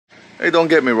Hey, don't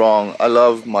get me wrong, I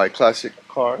love my classic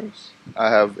cars. I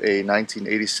have a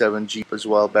 1987 Jeep as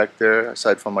well back there,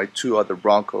 aside from my two other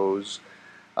Broncos.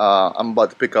 I'm about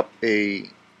to pick up a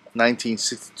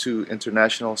 1962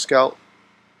 International Scout.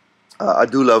 I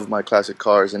do love my classic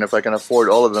cars, and if I can afford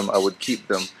all of them, I would keep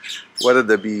them. Whether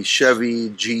they be Chevy,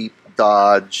 Jeep,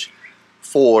 Dodge,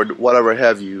 Ford, whatever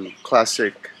have you,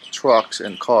 classic trucks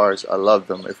and cars, I love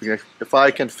them. If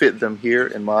I can fit them here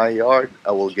in my yard,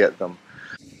 I will get them.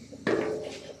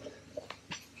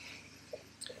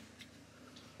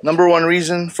 Number one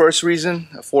reason, first reason,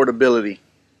 affordability.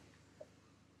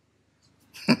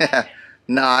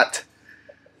 Not.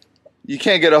 You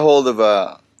can't get a hold of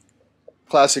a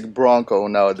classic Bronco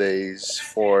nowadays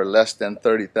for less than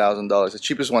 $30,000. The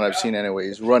cheapest one I've seen anyway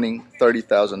is running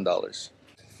 $30,000.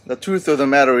 The truth of the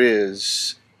matter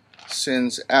is,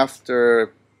 since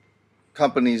after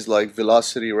companies like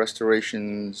Velocity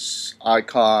Restorations,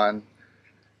 Icon,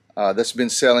 that's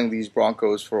been selling these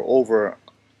Broncos for over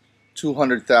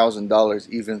 $200,000,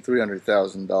 even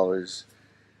 $300,000,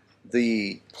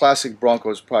 the classic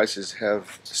Broncos prices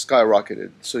have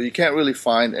skyrocketed. So you can't really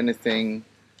find anything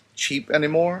cheap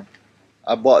anymore.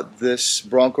 I bought this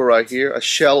Bronco right here, a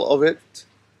shell of it,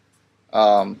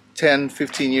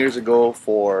 10-15 years ago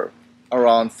for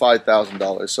around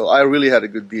 $5,000. So I really had a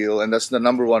good deal, and that's the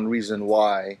number one reason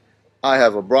why I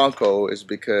have a Bronco, is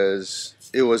because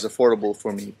it was affordable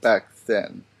for me back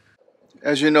then.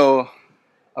 As you know,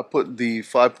 I put the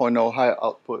 5.0 high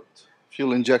output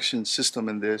fuel injection system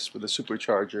in this with a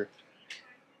supercharger.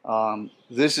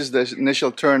 This is the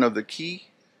initial turn of the key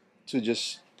to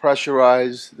just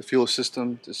pressurize the fuel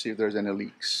system to see if there's any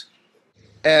leaks.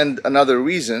 And another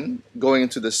reason, going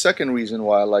into the second reason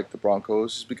why I like the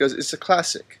Broncos, is because it's a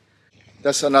classic.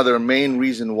 That's another main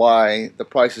reason why the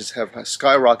prices have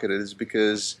skyrocketed, is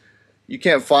because you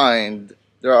can't find,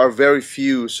 there are very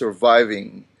few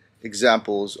surviving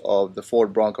examples of the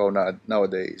Ford Bronco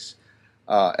nowadays,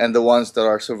 and the ones that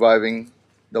are surviving,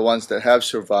 the ones that have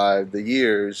survived the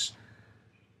years,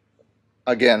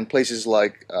 again, places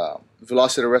like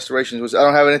Velocity Restorations, which I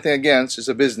don't have anything against, it's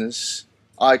a business,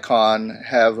 Icon,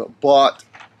 have bought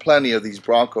plenty of these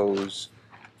Broncos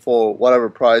for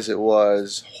whatever price it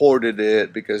was, hoarded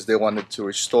it because they wanted to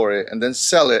restore it, and then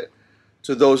sell it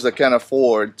to those that can't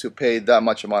afford to pay that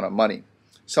much amount of money.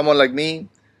 Someone like me,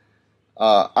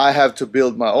 I have to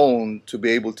build my own to be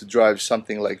able to drive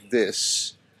something like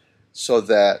this, so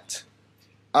that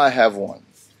I have one.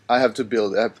 I have to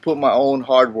build it. I have to put my own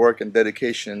hard work and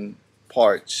dedication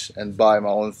parts and buy my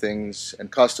own things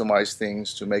and customize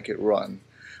things to make it run.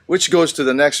 Which goes to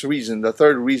the next reason, the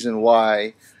third reason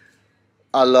why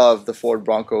I love the Ford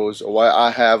Broncos, or why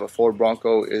I have a Ford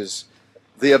Bronco, is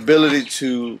the ability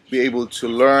to be able to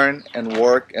learn and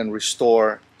work and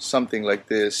restore something like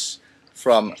this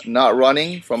from not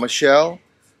running, from a shell,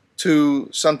 to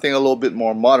something a little bit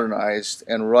more modernized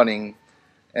and running,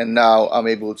 and now I'm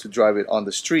able to drive it on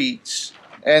the streets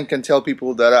and can tell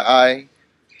people that I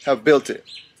have built it.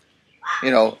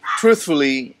 You know,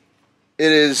 truthfully,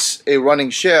 it is a running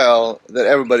shell that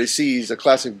everybody sees, a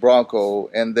classic Bronco,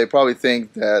 and they probably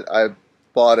think that I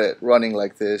bought it running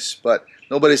like this, but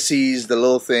nobody sees the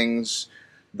little things,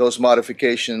 those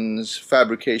modifications,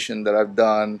 fabrication that I've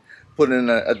done, putting in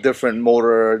a different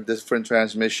motor, different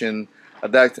transmission,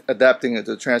 adapting it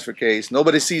to the transfer case.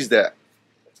 Nobody sees that.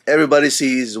 Everybody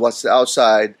sees what's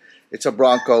outside. It's a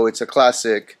Bronco, it's a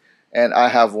classic, and I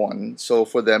have one. So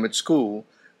for them, it's cool.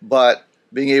 But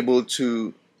being able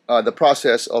to, the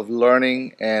process of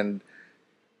learning and,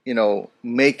 you know,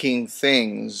 making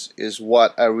things is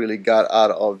what I really got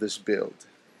out of this build.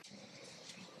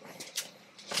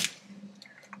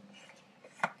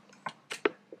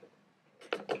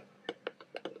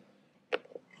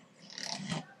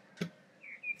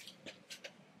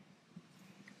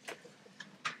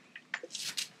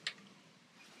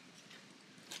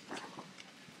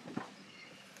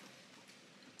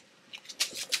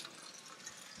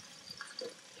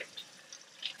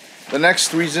 The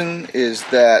next reason is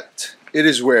that it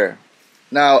is rare.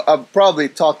 Now, I've probably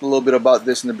talked a little bit about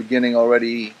this in the beginning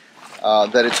already,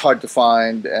 that it's hard to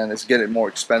find and it's getting more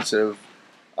expensive.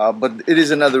 But it is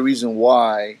another reason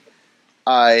why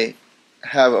I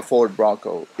have a Ford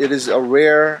Bronco. It is a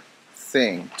rare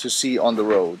thing to see on the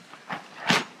road.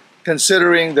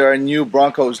 Considering there are new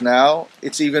Broncos now,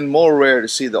 it's even more rare to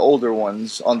see the older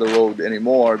ones on the road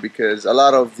anymore, because a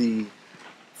lot of the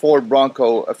Ford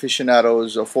Bronco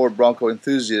aficionados or Ford Bronco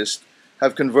enthusiasts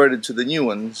have converted to the new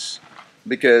ones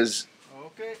because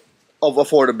of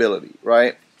affordability,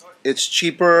 right? It's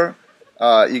cheaper.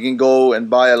 You can go and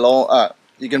buy a loan.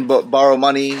 You can borrow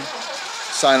money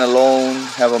sign a loan,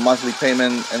 have a monthly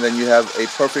payment, and then you have a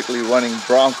perfectly running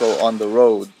Bronco on the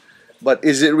road. But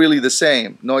is it really the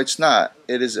same? No, it's not.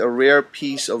 It is a rare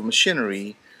piece of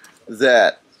machinery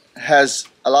that has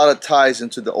a lot of ties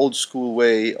into the old school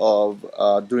way of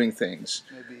doing things.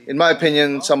 In my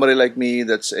opinion, somebody like me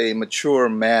that's a mature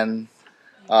man,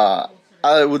 I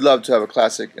would love to have a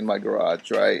classic in my garage,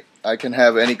 right? I can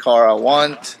have any car I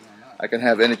want. I can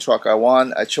have any truck I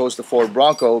want. I chose the Ford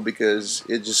Bronco because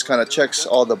it just kind of checks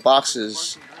all the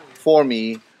boxes for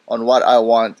me on what I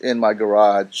want in my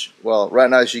garage. Well, right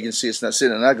now, as you can see, it's not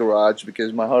sitting in that garage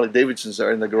because my Harley Davidsons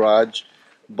are in the garage.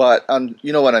 But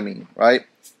you know what I mean, right?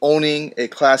 Owning a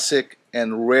classic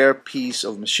and rare piece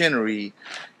of machinery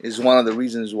is one of the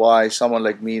reasons why someone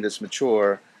like me that's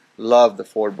mature love the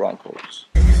Ford Broncos.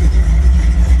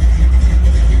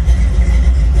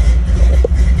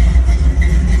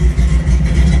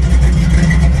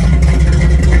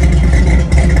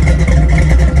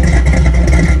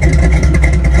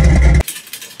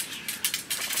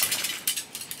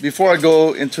 Before I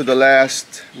go into the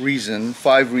last reason,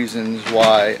 5 reasons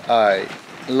why I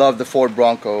love the Ford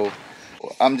Bronco,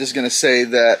 I'm just going to say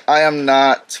that I am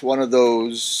not one of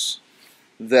those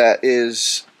that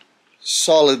is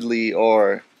solidly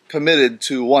or committed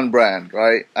to one brand,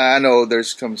 right? I know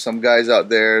there's some guys out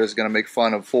there that's going to make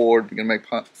fun of Ford, going to make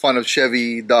fun of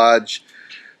Chevy, Dodge,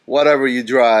 whatever you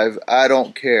drive. I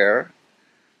don't care.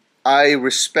 I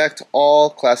respect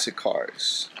all classic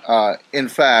cars. In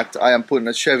fact, I am putting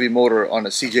a Chevy motor on a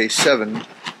CJ7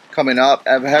 coming up.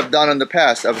 I have done in the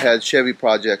past. I've had Chevy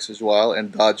projects as well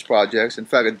and Dodge projects. In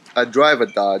fact, I drive a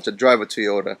Dodge, I drive a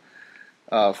Toyota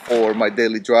for my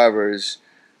daily drivers.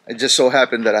 It just so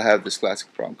happened that I have this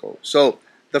classic Bronco. So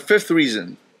the fifth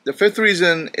reason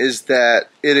is that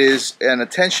it is an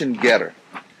attention getter.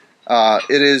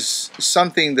 It is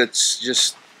something that's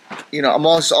just, you know,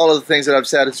 amongst all of the things that I've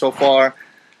said so far,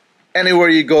 anywhere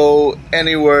you go,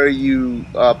 anywhere you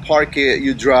park it,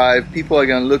 you drive, people are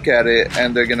going to look at it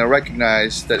and they're going to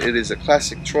recognize that it is a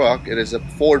classic truck. It is a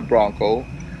Ford Bronco.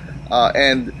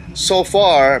 And so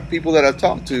far, people that I've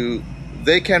talked to,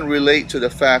 they can relate to the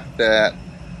fact that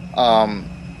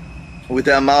with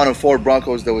the amount of Ford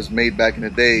Broncos that was made back in the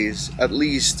days, at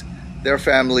least their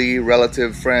family,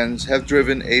 relative, friends have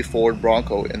driven a Ford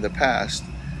Bronco in the past.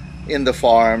 In the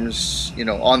farms, you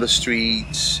know, on the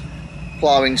streets,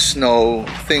 plowing snow,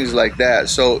 things like that.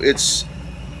 So it's,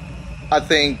 I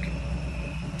think,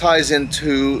 ties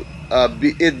into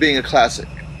it being a classic.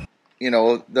 You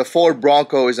know, the Ford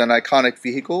Bronco is an iconic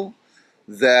vehicle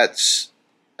that's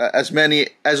as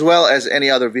well as any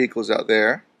other vehicles out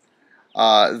there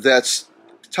that's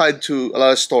tied to a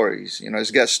lot of stories. You know,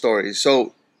 it's got stories.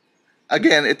 So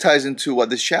again, it ties into what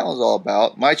this channel is all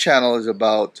about. My channel is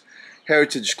about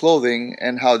heritage clothing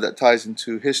and how that ties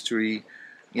into history,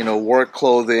 you know, work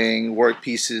clothing, work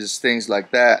pieces, things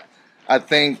like that. I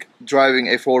think driving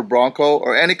a Ford Bronco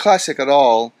or any classic at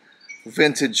all,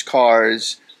 vintage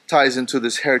cars, ties into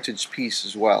this heritage piece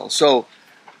as well. So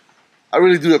I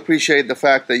really do appreciate the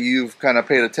fact that you've kind of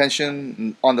paid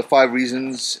attention on the 5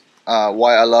 reasons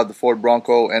why I love the Ford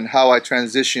Bronco and how I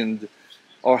transitioned,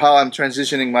 or how I'm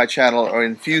transitioning my channel or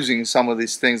infusing some of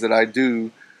these things that I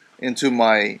do into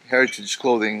my heritage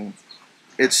clothing.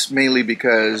 It's mainly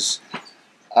because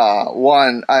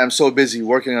one, I am so busy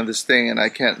working on this thing and I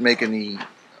can't make any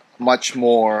much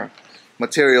more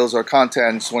materials or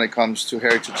contents when it comes to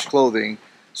heritage clothing,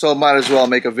 so I might as well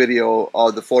make a video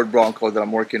of the Ford Bronco that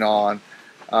I'm working on,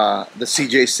 the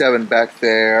CJ7 back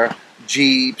there,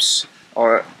 Jeeps,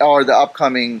 or the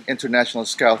upcoming International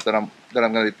Scout that I'm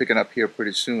going to be picking up here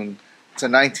pretty soon. It's a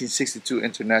 1962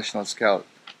 International Scout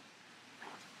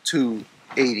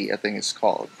 280, I think it's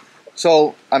called.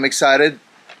 So I'm excited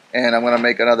and I'm going to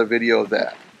make another video of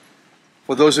that.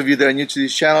 For those of you that are new to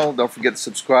this channel, don't forget to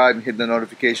subscribe and hit the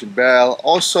notification bell.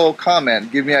 Also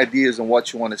comment, give me ideas on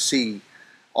what you want to see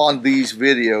on these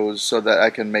videos so that I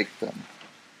can make them.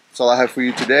 That's all I have for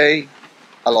you today.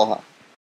 Aloha.